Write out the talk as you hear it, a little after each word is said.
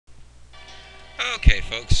Okay,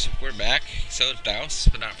 folks, we're back. So it's Daos,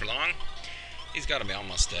 but not for long. He's got to be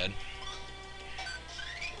almost dead.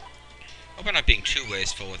 Hope I'm not being too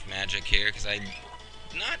wasteful with magic here, because I'm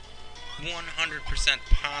not 100%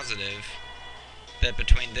 positive that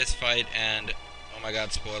between this fight and, oh my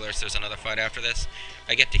god, spoilers, there's another fight after this,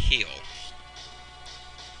 I get to heal.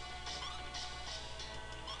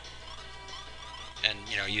 And,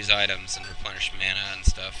 you know, use items and replenish mana and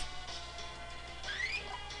stuff.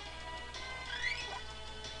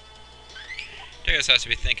 Daos has to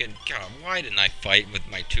be thinking, God, why didn't I fight with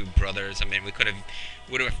my two brothers? I mean,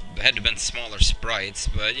 would have had to have been smaller sprites,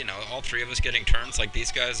 but, you know, all three of us getting turns like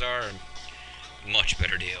these guys are, much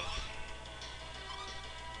better deal.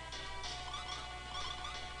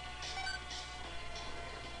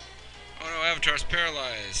 Oh no, Avatar's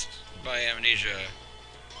paralyzed by amnesia.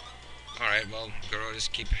 Alright, well, Goro,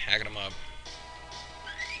 just keep hacking him up.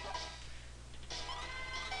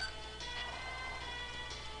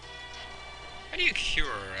 How do you cure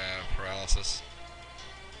paralysis?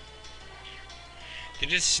 Did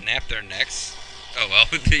you just snap their necks? Oh well,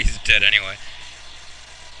 he's dead anyway.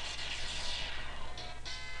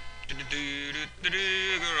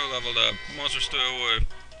 Goro leveled up. Monster stay away.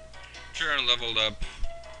 Sharon leveled up.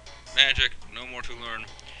 Magic, no more to learn.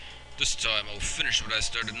 This time I'll finish what I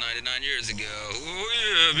started 99 years ago. Oh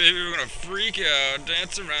yeah, baby, we're gonna freak out,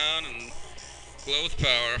 dance around, and glow with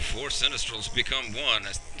power. 4 Sinistrals become 1.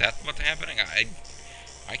 Is that what's happening?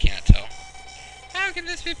 I can't tell. How can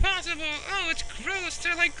this be possible? Oh, it's gross.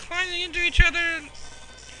 They're like climbing into each other.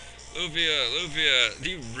 Lufia, do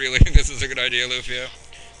you really think this is a good idea, Lufia?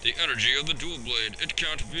 The energy of the dual blade. It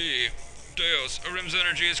can't be. Daos, Arim's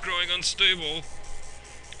energy is growing unstable.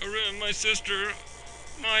 Arim, my sister.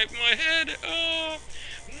 My head. Oh,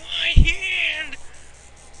 my hand.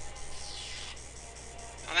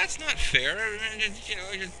 Oh, that's not fair. You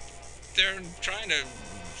know, they're trying to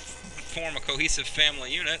form a cohesive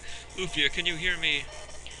family unit. Lufia, can you hear me?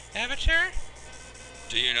 Avatar?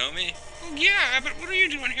 Do you know me? Oh, yeah, but what are you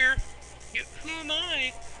doing here? Who am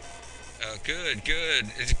I? Oh, good.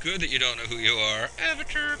 It's good that you don't know who you are.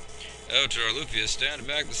 Avatar. Avatar, Lufia, stand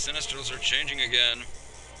back. The Sinistrals are changing again.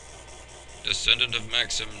 Descendant of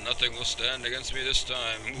Maxim, nothing will stand against me this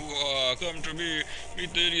time. Whoa, come to me.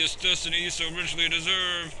 Meet the hideous destiny you so richly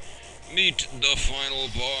deserve. Meet the final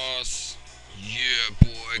boss. Yeah,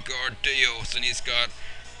 boy, guard Daos, and he's got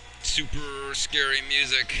super scary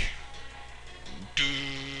music.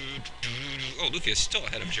 Oh, Lufia's still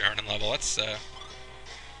ahead of Jaren in level. That's,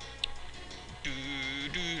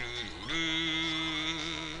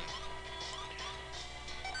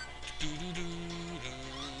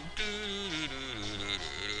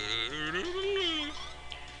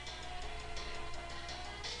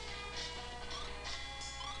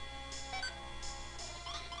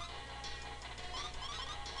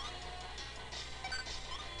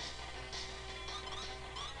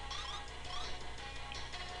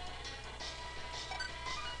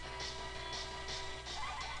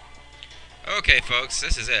 Okay, folks,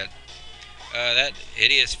 this is it. That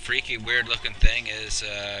hideous, freaky, weird-looking thing is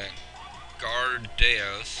Guard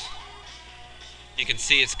Daos. You can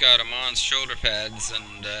see it's got Amon's shoulder pads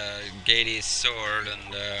and Gaity's sword,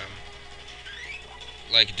 and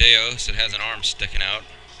like Daos, it has an arm sticking out.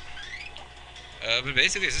 But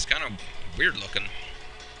basically, it's just kind of weird-looking.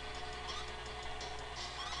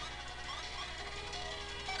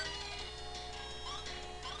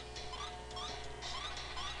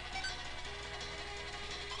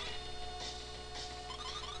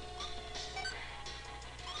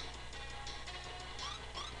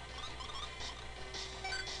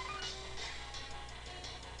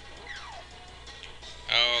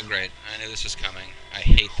 Oh, great. I knew this was coming. I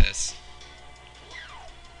hate this.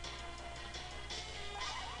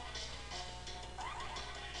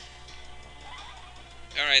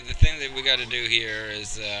 Alright, the thing that we gotta do here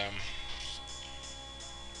is,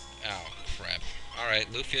 oh, crap.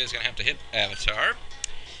 Alright, Lufia is gonna have to hit Avatar,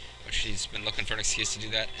 which she's been looking for an excuse to do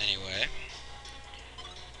that anyway.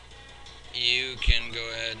 You can go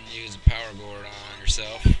ahead and use a Power Gourd on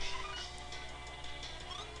yourself.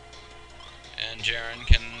 And Jaren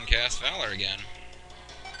can cast Valor again.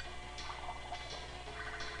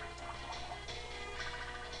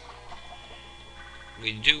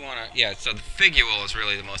 We do want to... Yeah, so the Figual is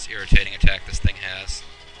really the most irritating attack this thing has.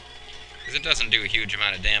 Because it doesn't do a huge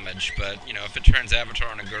amount of damage, but, you know, if it turns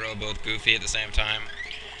Avatar and Aguro both goofy at the same time,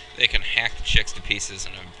 they can hack the chicks to pieces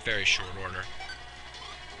in a very short order.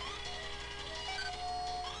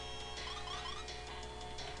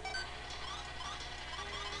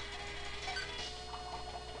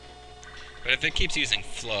 But if it keeps using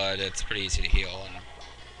Flood, it's pretty easy to heal. And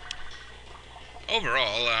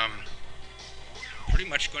overall, pretty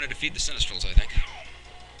much going to defeat the Sinistrals, I think.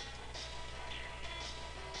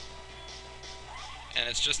 And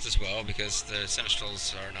it's just as well, because the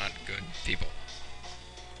Sinistrals are not good people.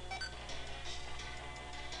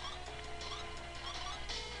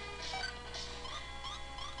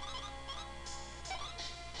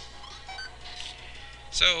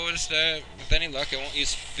 So, just, with any luck, I won't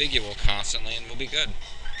use Figual constantly, and we'll be good.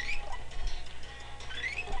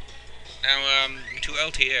 Now, to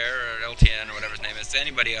LTR, or LTN, or whatever his name is,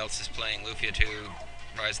 anybody else is playing Lufia 2,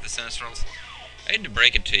 Rise of the Sinistrals, I hate to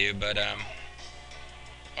break it to you, but,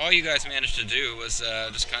 all you guys managed to do was,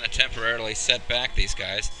 just kind of temporarily set back these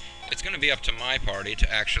guys. It's going to be up to my party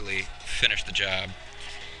to actually finish the job.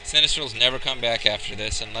 Sinistrals never come back after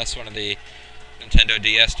this, unless one of the Nintendo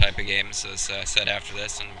DS type of games is set after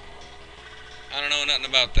this, and I don't know nothing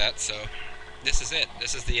about that, so this is it.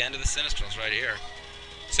 This is the end of the Sinistrals right here.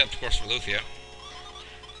 Except, of course, for Lufia,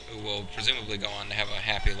 who will presumably go on to have a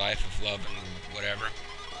happy life of love and whatever.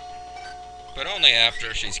 But only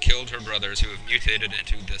after she's killed her brothers who have mutated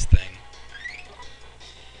into this thing.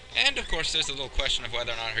 And, of course, there's a little question of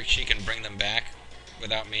whether or not she can bring them back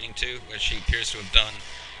without meaning to, which she appears to have done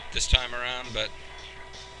this time around, but,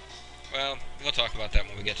 well, we'll talk about that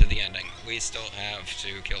when we get to the ending. We still have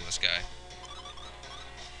to kill this guy.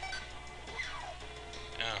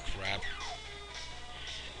 Oh, crap.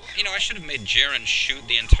 You know, I should have made Jaren shoot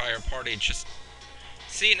the entire party just...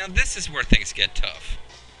 See, now this is where things get tough.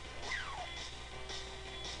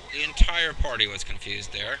 The entire party was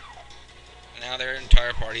confused there. Now their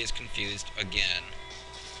entire party is confused again.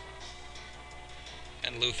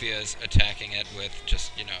 And Lufia's attacking it with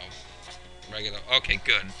just, you know, regular... Okay,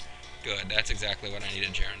 good. Good. That's exactly what I needed,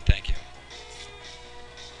 Jaren. Thank you.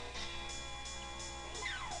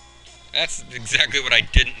 That's exactly what I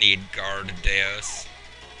didn't need, Guard Daos.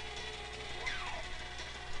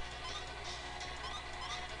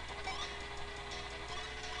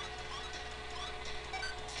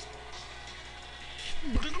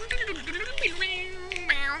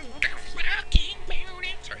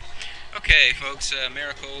 Sorry. Okay, folks,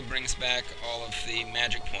 Miracle brings back all of the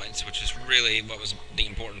magic points, which is really what was the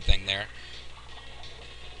important thing there.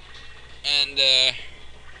 And,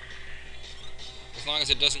 as long as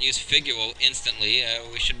it doesn't use Figual instantly,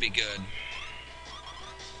 we should be good.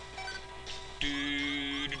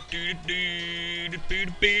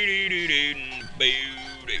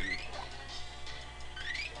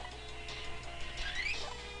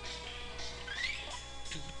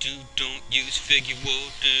 Don't use Figual.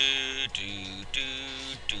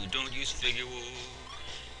 Don't use Figual.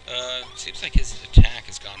 Seems like his attack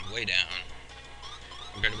has gone way down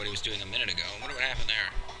compared to what he was doing a minute ago. I wonder what happened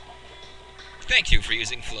there. Thank you for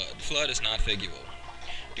using Flood. Flood is not Figual.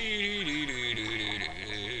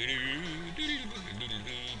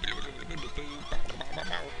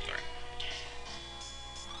 Sorry.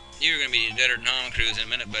 You're gonna be deader than Home Cruise in a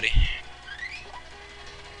minute, buddy.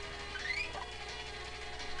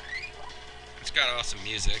 It's got awesome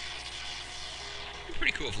music. It'd be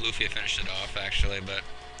pretty cool if Lufia finished it off, actually, but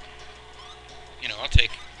you know, I'll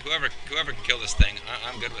take whoever can kill this thing.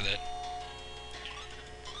 I'm good with it.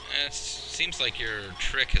 It seems like your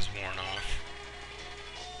trick has worn off.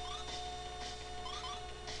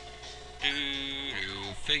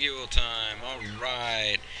 Figual time.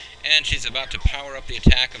 Alright. And she's about to power up the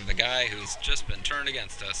attack of the guy who's just been turned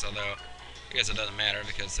against us, although I guess it doesn't matter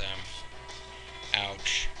because,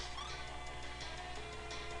 ouch.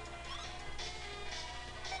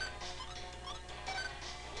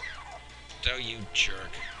 Oh, you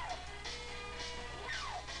jerk.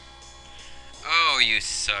 Oh, you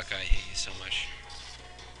suck. I hate you so much.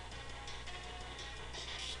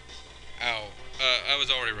 Ow. I was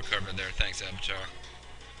already recovered there. Thanks, Avatar.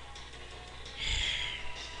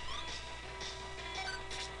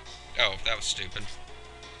 Oh, that was stupid.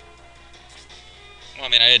 Well, I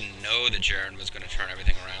mean, I didn't know that Jaren was going to turn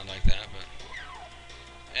everything around like that, but...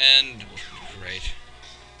 And... great.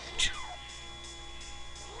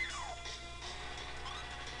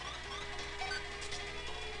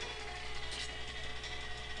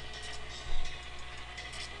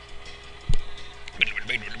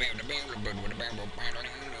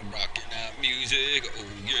 Rocking out music, oh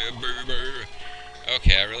yeah, baby.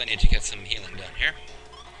 Okay, I really need to get some healing done here.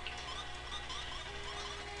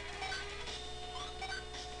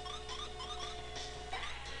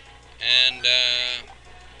 And,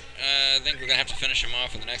 I think we're gonna have to finish him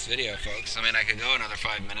off in the next video, folks. I mean, I could go another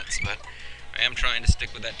 5 minutes, but I am trying to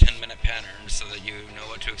stick with that 10-minute pattern so that you know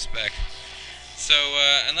what to expect. So,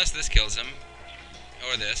 unless this kills him,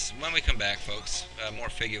 or this, when we come back, folks, more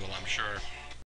Figual, I'm sure.